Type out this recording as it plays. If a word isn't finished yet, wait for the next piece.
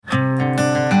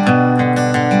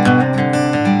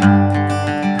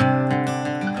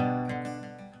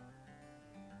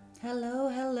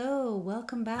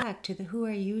back to the Who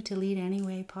Are You to Lead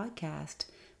Anyway podcast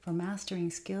for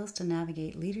mastering skills to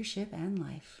navigate leadership and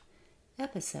life.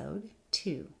 Episode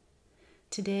 2.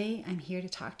 Today, I'm here to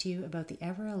talk to you about the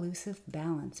ever-elusive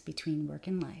balance between work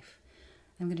and life.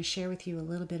 I'm going to share with you a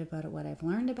little bit about what I've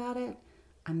learned about it.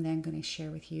 I'm then going to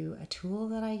share with you a tool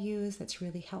that I use that's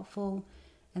really helpful.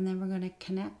 And then we're going to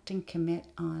connect and commit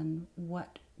on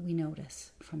what we notice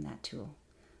from that tool.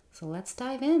 So let's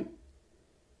dive in.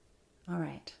 All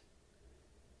right.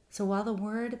 So while the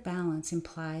word balance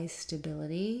implies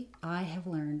stability, I have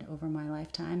learned over my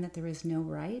lifetime that there is no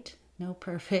right, no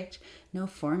perfect, no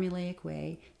formulaic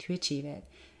way to achieve it.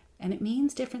 And it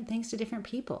means different things to different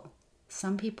people.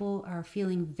 Some people are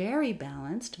feeling very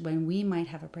balanced when we might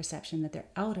have a perception that they're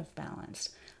out of balance.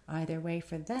 Either way,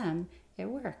 for them, it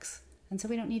works. And so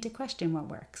we don't need to question what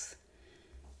works.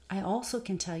 I also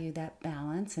can tell you that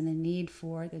balance and the need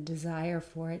for it, the desire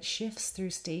for it, shifts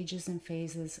through stages and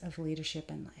phases of leadership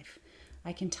and life.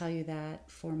 I can tell you that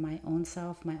for my own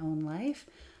self, my own life,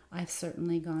 I've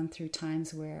certainly gone through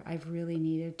times where I've really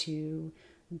needed to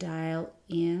dial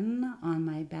in on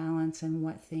my balance and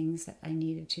what things that I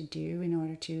needed to do in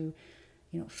order to,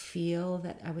 feel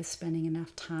that I was spending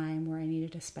enough time where I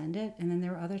needed to spend it. And then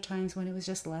there were other times when it was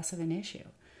just less of an issue.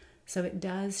 So it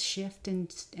does shift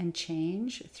and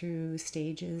change through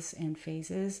stages and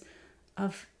phases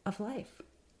of life.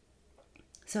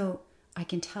 So I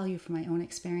can tell you from my own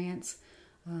experience,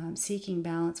 seeking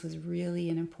balance was really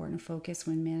an important focus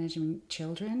when managing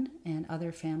children and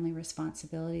other family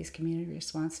responsibilities, community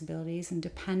responsibilities, and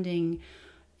depending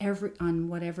on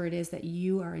whatever it is that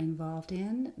you are involved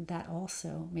in, that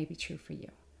also may be true for you.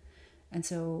 And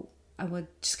so I would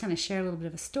just kind of share a little bit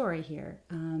of a story here.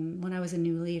 When I was a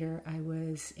new leader, I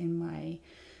was in my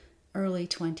early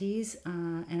 20s,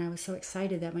 and I was so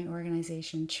excited that my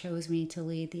organization chose me to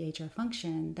lead the HR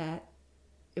function that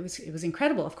it was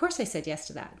incredible. Of course I said yes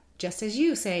to that, just as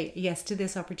you say yes to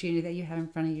this opportunity that you have in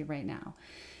front of you right now.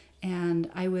 And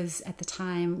I was, at the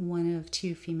time, one of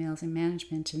 2 females in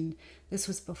management, and this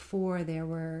was before there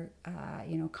were,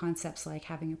 concepts like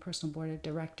having a personal board of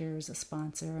directors, a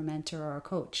sponsor, a mentor, or a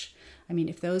coach. I mean,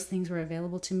 if those things were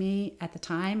available to me at the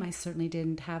time, I certainly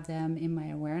didn't have them in my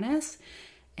awareness.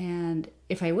 And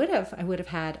if I would have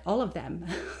had all of them.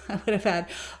 I would have had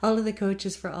all of the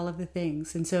coaches for all of the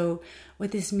things. And so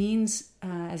what this means,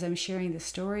 as I'm sharing the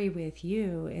story with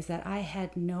you, is that I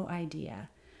had no idea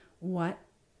what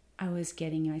I was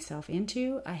getting myself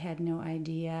into. I had no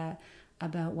idea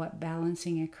about what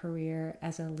balancing a career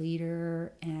as a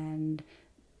leader and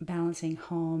balancing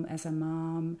home as a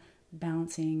mom,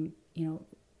 balancing,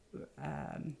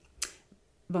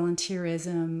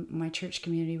 volunteerism. My church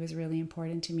community was really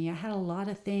important to me. I had a lot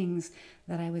of things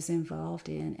that I was involved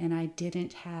in, and I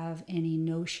didn't have any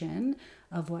notion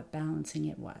of what balancing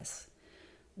it was.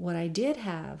 What I did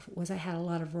have was I had a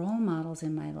lot of role models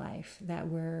in my life that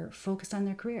were focused on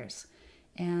their careers.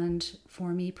 And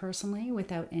for me personally,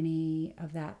 without any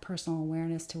of that personal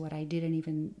awareness to what I didn't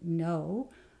even know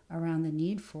around the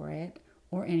need for it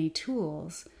or any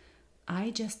tools, I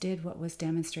just did what was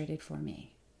demonstrated for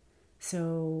me.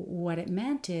 So what it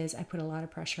meant is I put a lot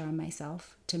of pressure on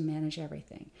myself to manage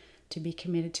everything, to be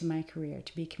committed to my career,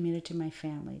 to be committed to my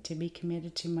family, to be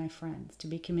committed to my friends, to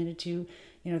be committed to,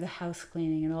 the house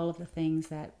cleaning and all of the things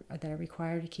that are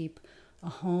required to keep a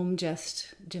home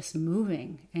just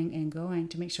moving and going,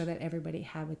 to make sure that everybody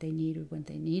had what they needed when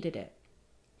they needed it.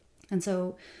 And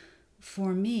so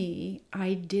for me,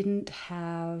 I didn't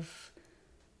have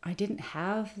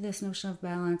this notion of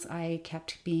balance. I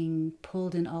kept being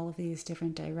pulled in all of these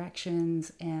different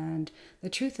directions. And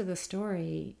the truth of the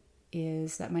story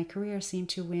is that my career seemed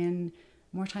to win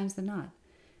more times than not.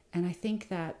 And I think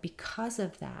that because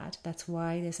of that, that's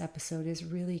why this episode is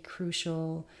really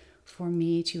crucial for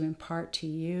me to impart to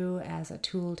you as a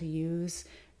tool to use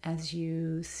as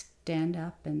you stand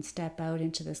up and step out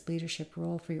into this leadership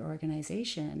role for your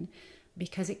organization,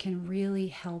 because it can really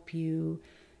help you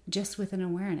just with an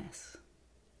awareness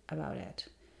about it.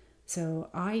 So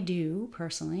I do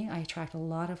personally, I attract a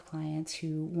lot of clients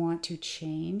who want to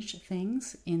change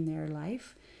things in their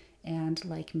life. And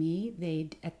like me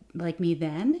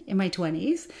then in my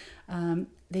 20s,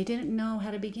 they didn't know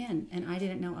how to begin, and I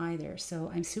didn't know either.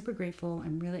 So I'm super grateful.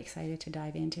 I'm really excited to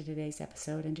dive into today's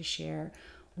episode and to share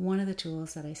one of the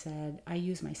tools that I said I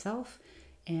use myself,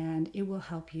 and it will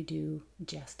help you do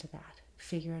just that.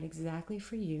 Figure out exactly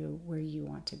for you where you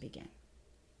want to begin.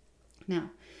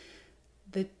 Now,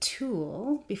 the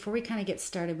tool, before we kind of get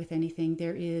started with anything,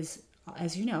 there is,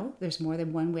 as you know, there's more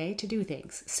than one way to do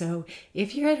things. So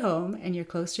if you're at home and you're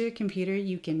close to your computer,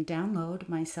 you can download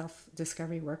my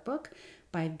self-discovery workbook,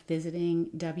 by visiting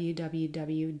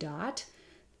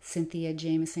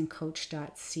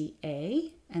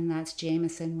www.cynthiajamesoncoach.ca, and that's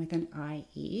Jameson with an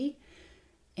IE.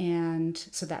 And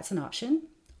so that's an option.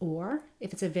 Or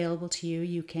if it's available to you,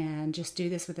 you can just do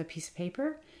this with a piece of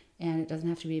paper, and it doesn't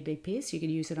have to be a big piece. You could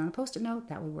use it on a Post-it note.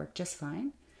 That would work just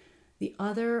fine. The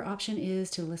other option is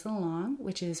to listen along,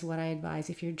 which is what I advise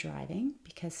if you're driving,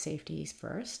 because safety is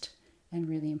first and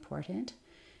really important.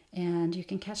 And you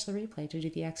can catch the replay to do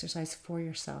the exercise for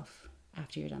yourself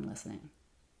after you're done listening.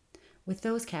 With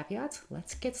those caveats,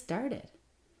 let's get started.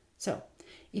 So,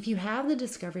 if you have the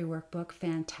Discovery Workbook,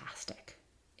 fantastic.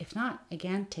 If not,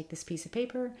 again, take this piece of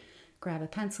paper, grab a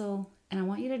pencil, and I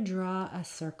want you to draw a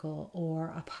circle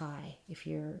or a pie if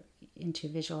you're into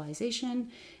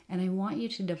visualization. And I want you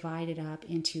to divide it up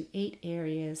into 8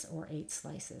 areas or 8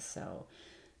 slices. So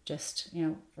just,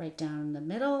 right down the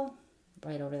middle,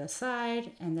 right over the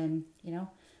side, and then,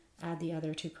 add the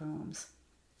other 2 columns.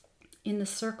 In the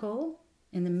circle,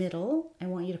 in the middle, I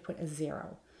want you to put a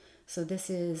 0. So this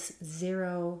is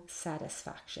 0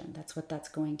 satisfaction. That's what that's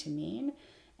going to mean.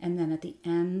 And then at the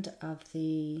end of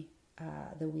the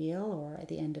wheel, or at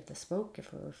the end of the spoke,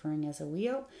 if we're referring as a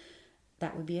wheel,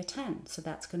 that would be a 10. So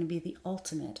that's going to be the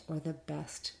ultimate or the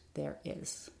best there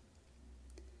is.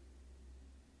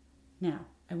 Now,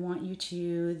 I want you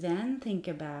to then think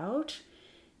about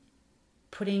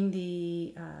putting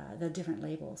the different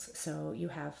labels. So you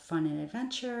have fun and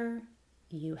adventure,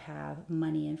 you have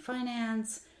money and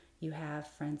finance, you have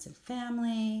friends and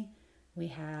family, we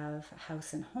have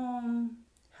house and home,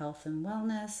 health and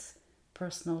wellness,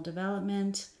 personal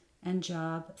development, and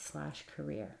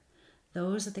job/career.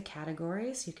 Those are the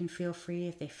categories. You can feel free,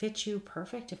 if they fit you,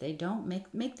 perfect. If they don't,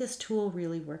 make this tool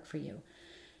really work for you.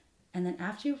 And then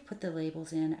after you've put the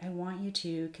labels in, I want you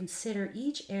to consider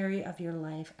each area of your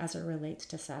life as it relates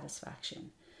to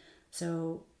satisfaction.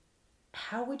 So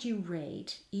how would you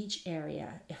rate each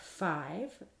area if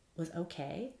 5 was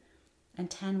okay and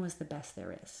 10 was the best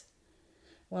there is?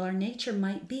 While our nature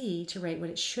might be to rate what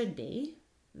it should be,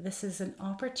 this is an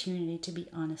opportunity to be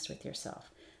honest with yourself.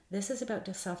 This is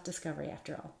about self-discovery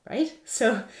after all, right?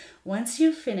 So once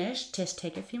you've finished, just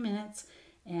take a few minutes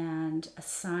and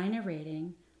assign a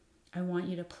rating. I want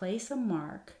you to place a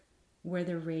mark where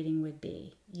the rating would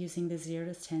be using the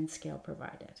 0 to 10 scale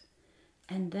provided.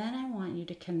 And then I want you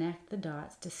to connect the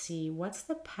dots to see what's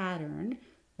the pattern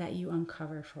that you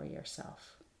uncover for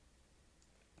yourself.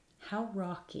 How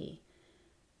rocky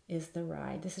is the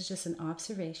ride? This is just an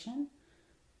observation.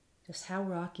 Just how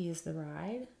rocky is the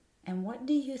ride? And what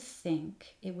do you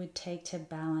think it would take to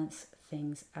balance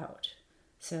things out?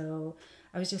 So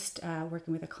I was just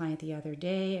working with a client the other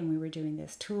day, and we were doing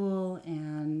this tool,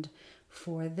 and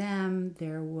for them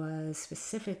there was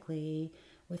specifically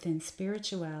within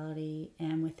spirituality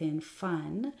and within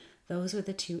fun, those were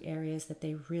the 2 areas that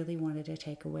they really wanted to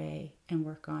take away and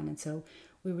work on. And so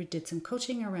we did some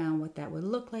coaching around what that would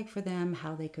look like for them,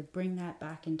 how they could bring that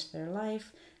back into their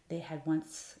life. They had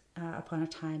once upon a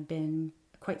time been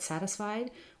quite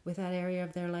satisfied with that area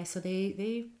of their life, so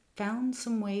they found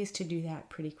some ways to do that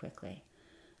pretty quickly.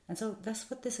 And so that's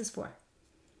what this is for.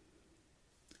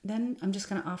 Then I'm just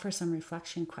going to offer some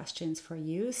reflection questions for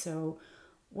you. So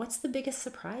what's the biggest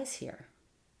surprise here?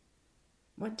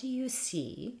 What do you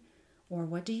see, or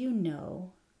what do you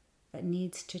know that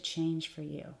needs to change for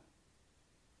you?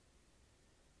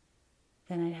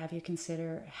 Then I'd have you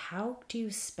consider, how do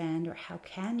you spend, or how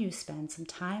can you spend some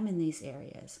time in these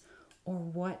areas, or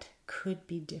what could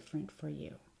be different for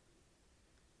you?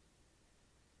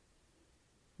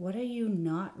 What are you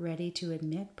not ready to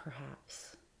admit,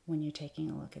 perhaps, when you're taking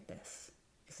a look at this?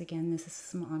 Because again, this is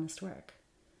some honest work.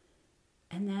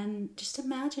 And then just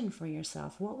imagine for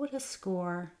yourself, what would a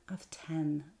score of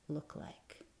 10 look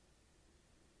like?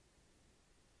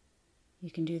 You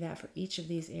can do that for each of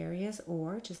these areas,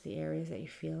 or just the areas that you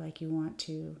feel like you want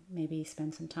to maybe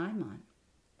spend some time on.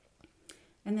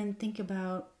 And then think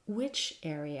about, which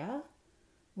area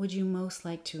would you most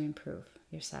like to improve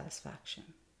your satisfaction?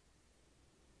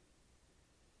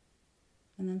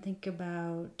 And then think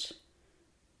about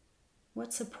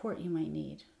what support you might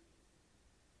need.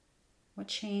 What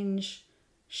change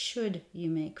should you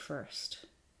make first?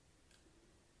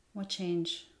 What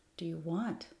change do you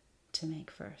want to make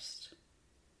first?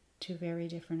 2 very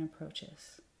different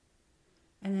approaches.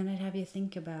 And then I'd have you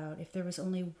think about, if there was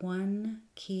only one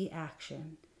key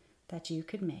action that you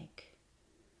could make,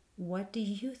 what do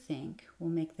you think will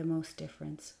make the most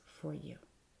difference for you?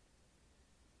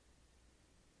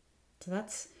 So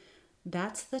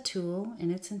that's the tool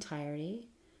in its entirety.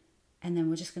 And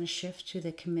then we're just going to shift to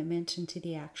the commitment and to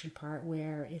the action part,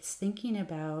 where it's thinking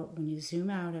about, when you zoom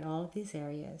out at all of these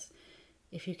areas,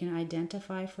 If you can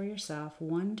identify for yourself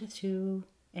 1 to 2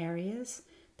 areas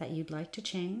that you'd like to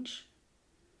change,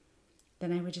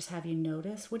 then I would just have you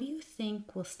notice, what do you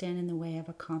think will stand in the way of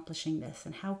accomplishing this?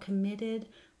 And how committed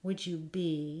would you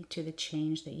be to the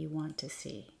change that you want to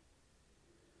see?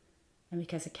 And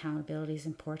because accountability is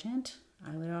important,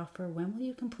 I would offer, when will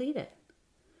you complete it?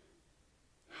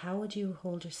 How would you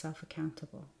hold yourself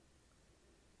accountable?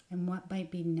 And what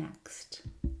might be next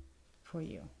for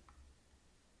you?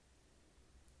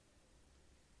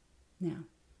 Now,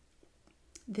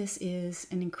 this is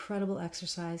an incredible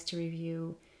exercise to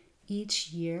review each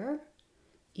year,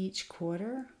 each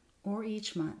quarter, or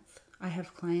each month. I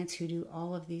have clients who do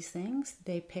all of these things.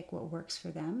 They pick what works for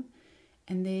them,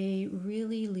 and they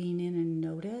really lean in and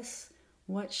notice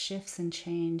what shifts and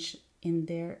changes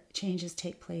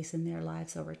take place in their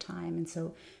lives over time. And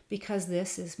so, because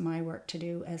this is my work to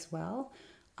do as well,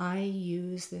 I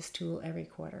use this tool every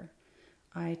quarter.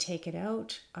 I take it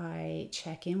out, I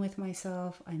check in with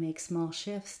myself, I make small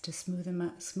shifts to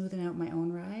smoothen out my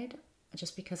own ride.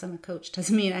 Just because I'm a coach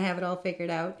doesn't mean I have it all figured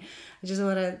out. I just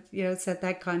want to, set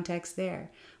that context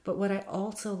there. But what I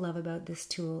also love about this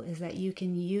tool is that you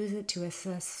can use it to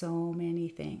assess so many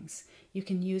things. You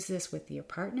can use this with your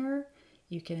partner.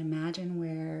 You can imagine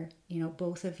where,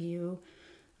 both of you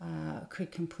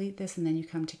could complete this, and then you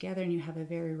come together and you have a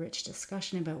very rich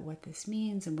discussion about what this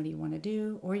means and what do you want to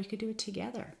do, or you could do it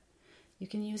together. You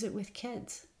can use it with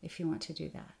kids if you want to do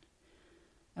that.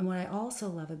 And what I also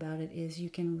love about it is you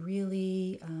can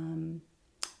really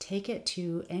take it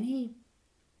to any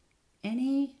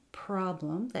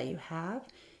problem that you have.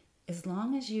 As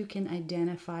long as you can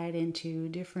identify it into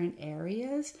different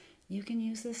areas, you can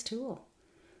use this tool.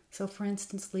 So for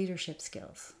instance, leadership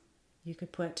skills. You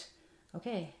could put,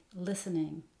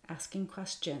 listening, asking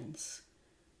questions,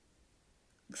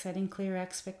 setting clear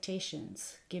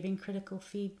expectations, giving critical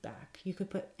feedback. You could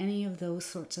put any of those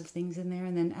sorts of things in there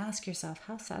and then ask yourself,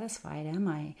 how satisfied am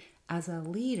I as a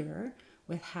leader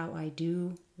with how I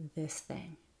do this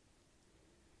thing?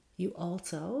 You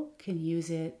also can use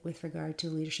it with regard to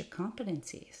leadership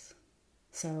competencies.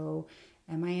 So,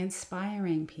 am I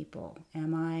inspiring people?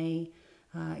 Am I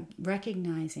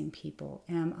recognizing people?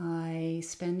 Am I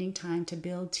spending time to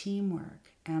build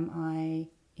teamwork? Am I,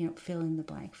 fill in the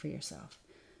blank for yourself?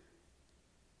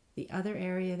 The other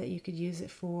area that you could use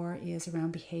it for is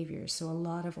around behaviors. So a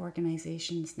lot of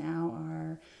organizations now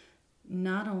are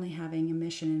not only having a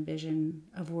mission and vision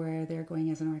of where they're going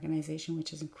as an organization,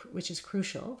 which is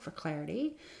crucial for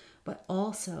clarity, but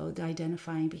also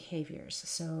identifying behaviors.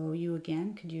 So you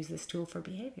again could use this tool for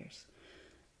behaviors.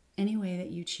 Any way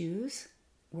that you choose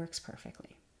works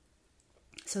perfectly.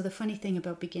 So the funny thing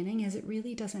about beginning is it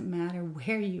really doesn't matter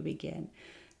where you begin,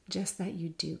 just that you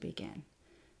do begin.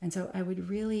 And so I would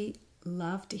really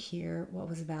love to hear what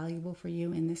was valuable for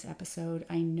you in this episode.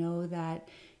 I know that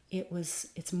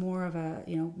it's more of a,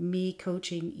 me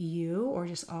coaching you or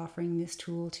just offering this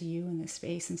tool to you in this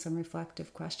space and some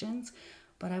reflective questions.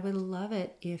 But I would love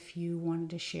it if you wanted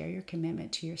to share your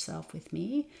commitment to yourself with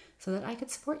me so that I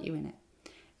could support you in it.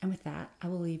 And with that, I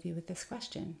will leave you with this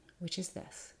question, which is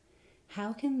this: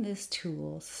 how can this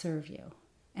tool serve you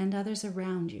and others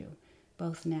around you,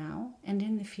 both now and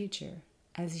in the future,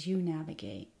 as you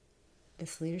navigate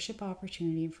this leadership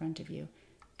opportunity in front of you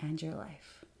and your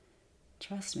life?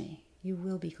 Trust me, you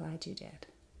will be glad you did.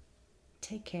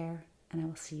 Take care, and I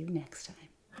will see you next time.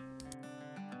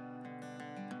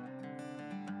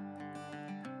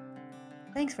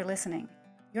 Thanks for listening.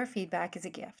 Your feedback is a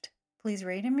gift. Please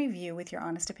rate and review with your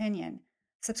honest opinion.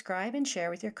 Subscribe and share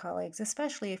with your colleagues,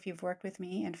 especially if you've worked with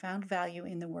me and found value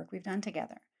in the work we've done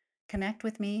together. Connect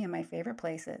with me in my favorite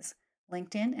places,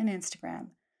 LinkedIn and Instagram.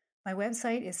 My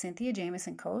website is Cynthia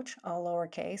Jamieson Coach, all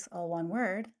lowercase, all one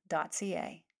word,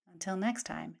 .ca. Until next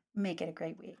time, make it a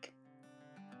great week.